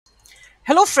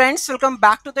Hello friends, welcome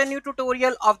back to the new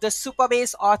tutorial of the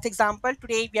Supabase Auth example.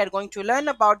 Today we are going to learn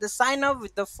about the sign up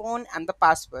with the phone and the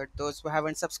password. Those who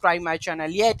haven't subscribed my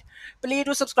channel yet, please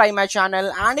do subscribe my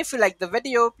channel, and if you like the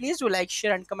video, please do like,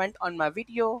 share and comment on my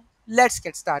video. Let's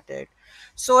get started.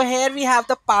 So here we have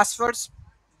the passwords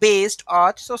based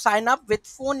auth. So sign up with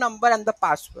phone number and the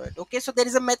password. Okay, so there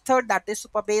is a method that is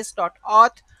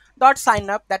supabase.auth dot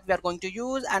sign up that we are going to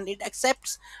use, and it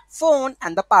accepts phone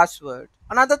and the password.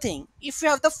 Another thing, if you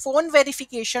have the phone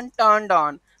verification turned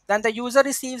on, then the user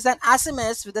receives an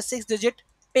SMS with a 6-digit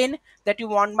pin that you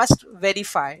want must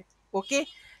verify. Okay,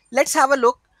 let's have a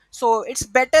look. So it's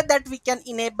better that we can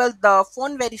enable the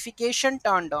phone verification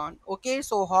turned on. Okay,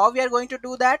 so how we are going to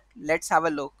do that, let's have a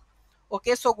look.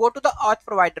 Okay, so go to the auth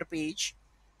provider page.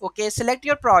 Okay, select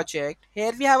your project.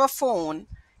 Here we have a phone.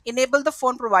 Enable the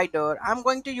phone provider. I'm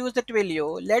going to use the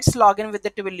Twilio. Let's log in with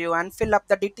the Twilio and fill up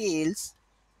the details.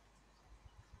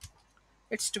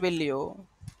 It's Twilio.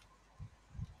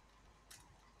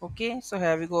 Okay, so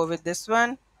here we go with this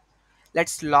one.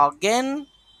 Let's log in.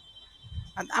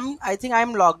 And I think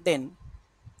I'm logged in.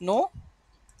 No?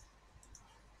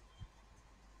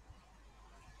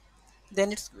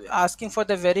 Then it's asking for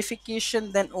the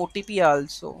verification, then OTP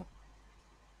also.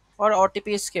 Or OTP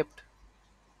is skipped.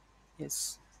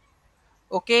 Yes.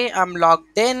 Okay, I'm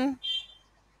logged in.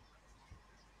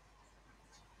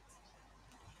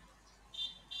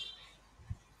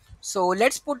 So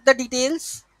let's put the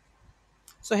details.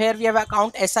 So here we have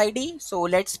account SID. So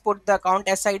let's put the account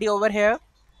SID over here.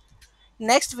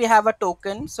 Next we have a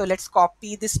token. So let's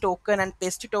copy this token and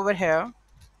paste it over here.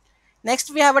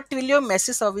 Next we have a Twilio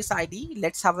message service ID.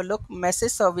 Let's have a look.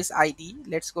 Message service ID.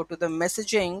 Let's go to the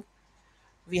messaging.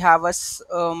 We have a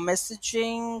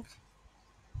messaging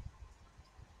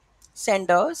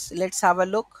senders. Let's have a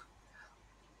look.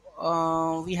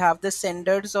 We have the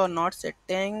senders or not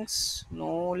settings.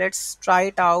 No, let's try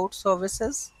it out.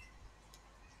 Services.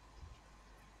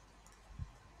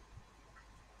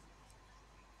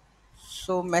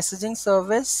 So messaging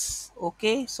service.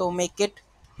 Okay, so make it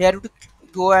here to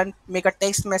go and make a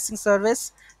text messaging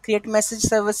service, create message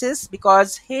services,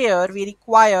 because here we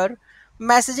require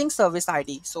messaging service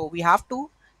ID. So we have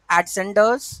to add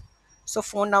senders. So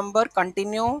phone number,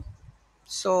 continue.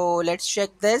 So let's check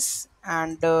this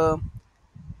and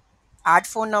add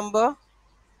phone number.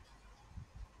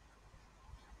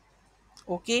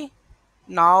 Okay,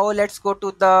 now let's go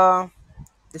to the,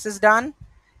 this is done.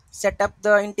 Set up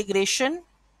the integration.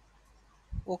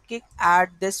 Okay, add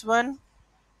this one,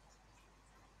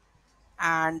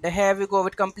 and here we go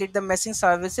with complete the messaging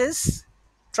services.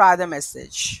 Try the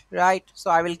message, right?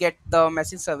 So I will get the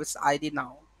messaging service ID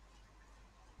now.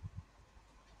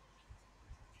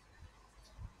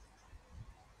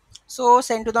 So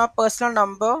send to the personal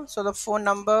number. So the phone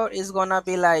number is gonna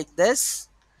be like this.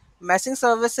 Messaging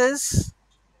services,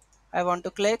 I want to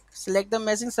click select the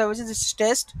messaging services, is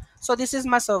test. So this is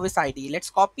my service ID. Let's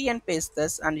copy and paste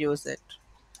this and use it.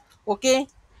 Okay,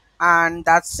 and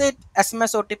that's it.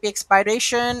 SMS OTP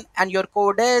expiration, and your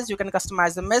code is, you can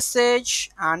customize the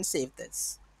message and save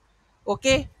this.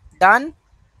 Okay, done.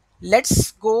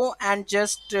 Let's go and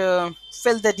just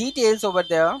fill the details over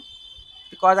there,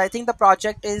 because I think the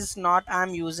project is not,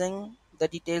 I'm using the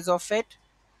details of it.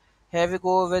 Here we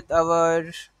go with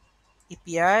our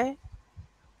API,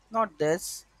 not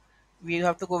this. We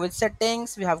have to go with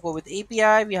settings, we have to go with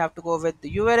API, we have to go with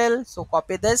the URL. So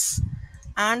copy this,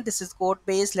 and this is code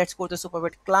base. Let's go to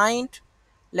Supabase client.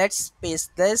 Let's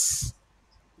paste this,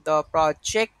 the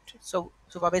project. So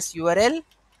Supabase URL,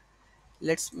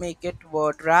 let's make it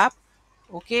word wrap.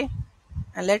 Okay,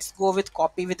 and let's go with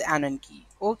copy with anon key.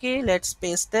 Okay, let's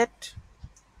paste it.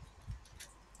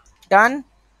 Done.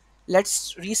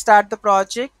 Let's restart the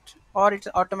project, or it's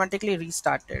automatically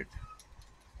restarted.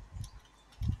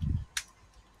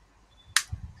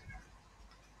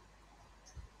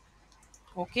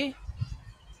 Okay,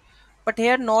 but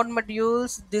here node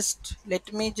modules, this,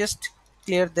 let me just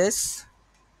clear this.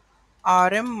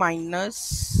 Rm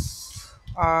minus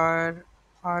r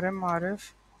rm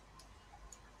rf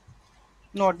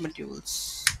node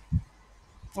modules.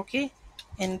 Okay,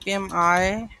 npm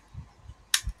I.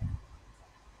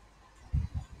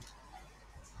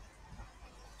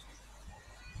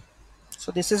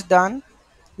 So this is done.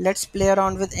 Let's play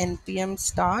around with npm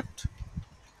start.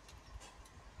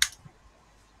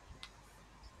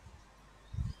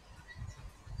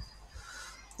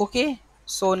 Okay,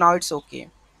 so now it's okay.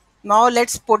 Now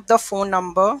let's put the phone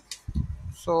number.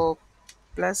 So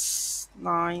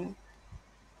 +9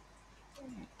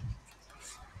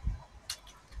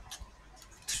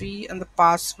 3, and the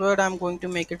password I'm going to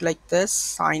make it like this,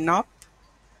 sign up.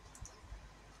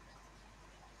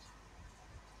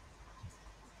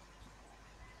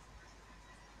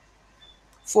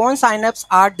 Phone signups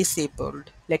are disabled.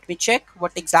 Let me check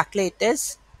what exactly it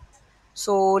is.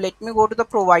 So let me go to the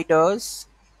providers,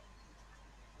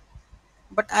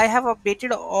 but I have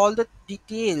updated all the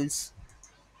details.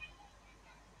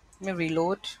 Let me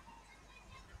reload.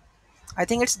 I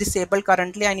think it's disabled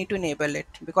currently. I need to enable it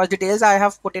because details I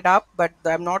have put it up, but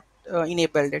I'm not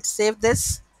enabled it. Save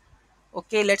this.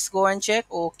 Okay, let's go and check.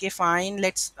 Okay, fine.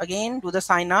 Let's again do the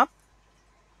sign up.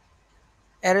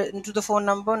 Error into the phone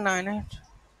number 98.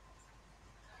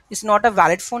 It's not a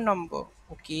valid phone number.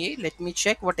 Okay, let me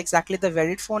check what exactly the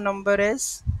valid phone number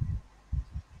is.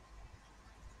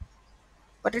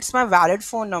 But it's my valid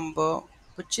phone number.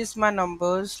 Which is my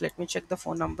numbers? Let me check the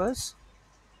phone numbers.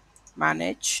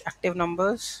 Manage active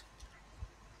numbers.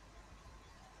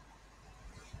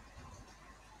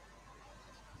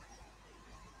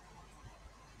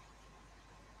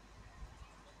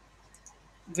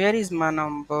 Where is my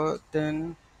number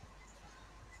then?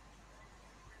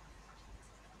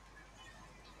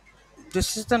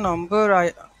 This is the number.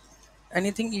 I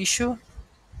anything issue?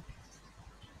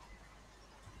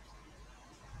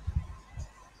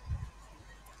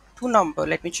 Two number.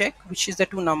 Let me check which is the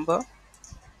two number.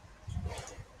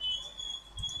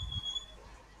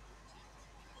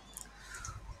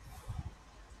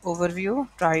 Overview.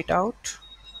 Try it out.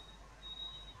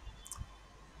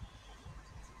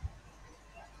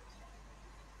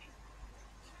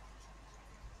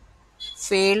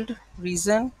 Failed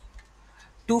reason.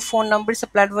 Two phone numbers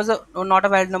supplied was not a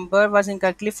valid number, was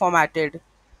incorrectly formatted,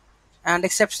 and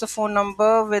accepts the phone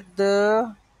number with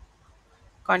the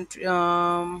country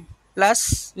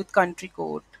plus with country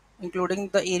code, including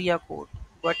the area code.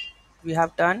 What we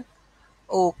have done.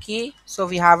 Okay, so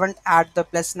we haven't add the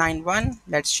 +91.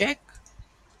 Let's check.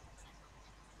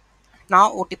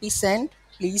 Now OTP sent.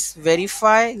 Please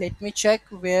verify. Let me check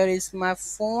where is my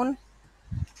phone.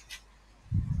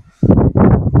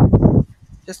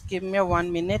 Just give me a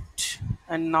 1 minute.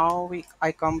 And now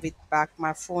I come with back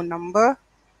my phone number.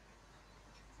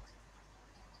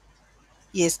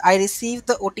 Yes, I received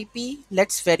the OTP.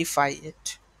 Let's verify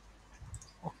it.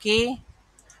 Okay,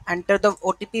 enter the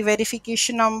OTP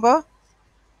verification number.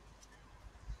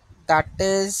 That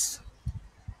is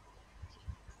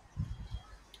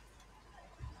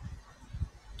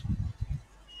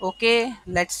okay.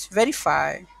 Let's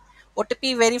verify.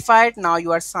 OTP verified. Now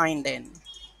you are signed in.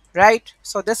 Right.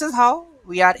 So this is how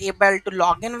we are able to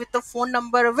log in with the phone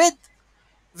number with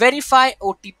verify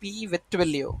OTP with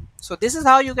Twilio. So this is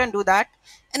how you can do that.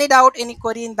 Any doubt, any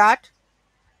query in that?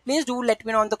 Please do let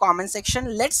me know in the comment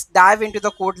section. Let's dive into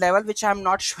the code level, which I'm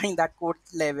not showing that code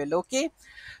level. Okay,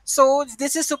 so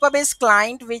this is Supabase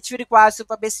client, which require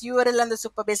Supabase URL and the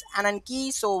Supabase NN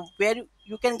key. So where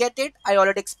you can get it, I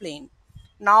already explained.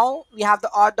 Now we have the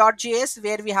auth.js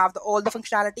where we have all the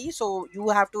functionality. So you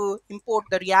have to import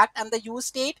the React and the use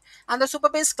state and the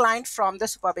Supabase client from the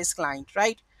Supabase client,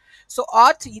 right? So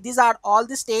auth, these are all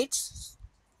the states.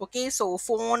 Okay, so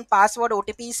phone, password,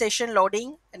 OTP, session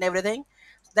loading, and everything.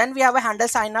 Then we have a handle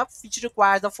sign up, which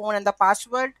requires the phone and the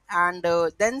password, and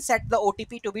then set the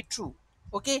OTP to be true.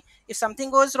 Okay, if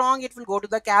something goes wrong, it will go to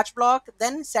the catch block,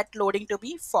 then set loading to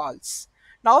be false.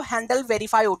 Now handle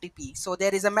verify OTP. So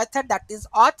there is a method that is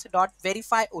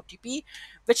auth.verify OTP,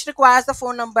 which requires the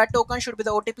phone number, token should be the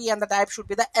OTP, and the type should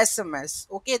be the SMS.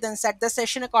 Okay, then set the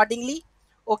session accordingly.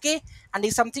 Okay, and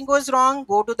if something goes wrong,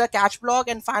 go to the catch block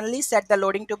and finally set the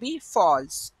loading to be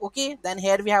false. Okay, then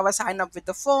here we have a sign up with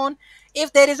the phone.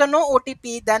 If there is a no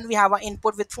OTP, then we have an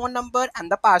input with phone number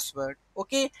and the password.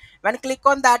 Okay, when click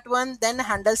on that one, then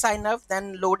handle sign up,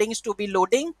 then loading is to be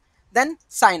loading, then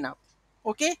sign up.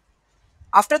 Okay,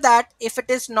 after that, if it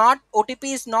is not,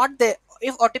 OTP is not there,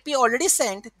 if OTP already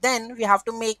sent, then we have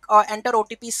to make enter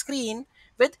OTP screen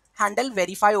with handle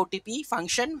verify OTP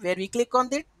function, where we click on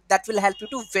it. That will help you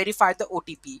to verify the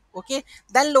OTP. Okay,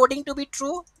 then loading to be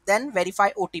true, then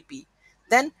verify OTP.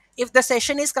 Then if the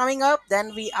session is coming up,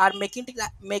 then we are making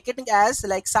it as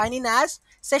like sign in as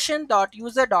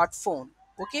session.user.phone.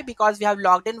 Okay, because we have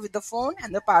logged in with the phone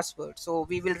and the password, so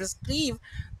we will retrieve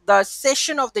the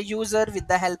session of the user with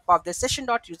the help of the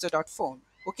session.user.phone.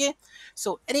 Okay,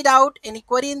 so any doubt, any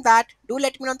query in that, do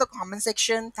let me know in the comment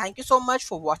section. Thank you so much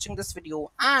for watching this video,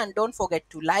 and don't forget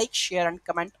to like, share and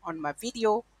comment on my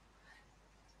video.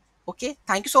 Okay,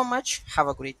 thank you so much. Have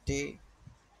a great day.